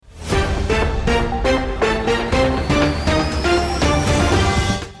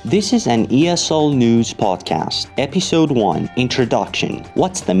This is an ESL News Podcast, Episode 1, Introduction.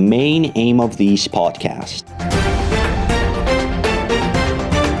 What's the main aim of these podcasts?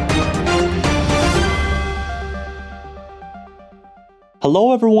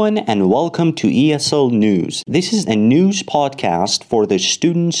 Hello everyone and welcome to ESL News. This is a news podcast for the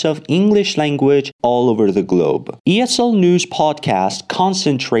students of English language all over the globe. ESL News Podcast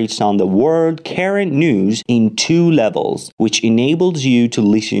concentrates on the world current news in 2 levels, which enables you to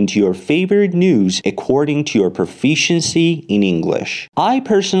listen to your favorite news according to your proficiency in English. I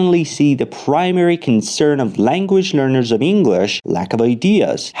personally see the primary concern of language learners of English, lack of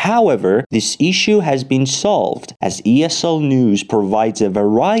ideas. However, this issue has been solved as ESL News provides a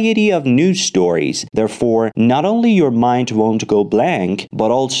variety of news stories. Therefore, not only your mind won't go blank,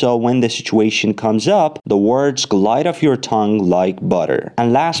 but also when the situation comes up, the words glide off your tongue like butter.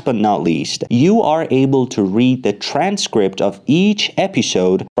 And last but not least, you are able to read the transcript of each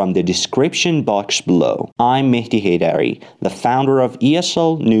episode from the description box below. I'm Mehdi Heidari, the founder of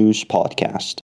ESL News Podcast.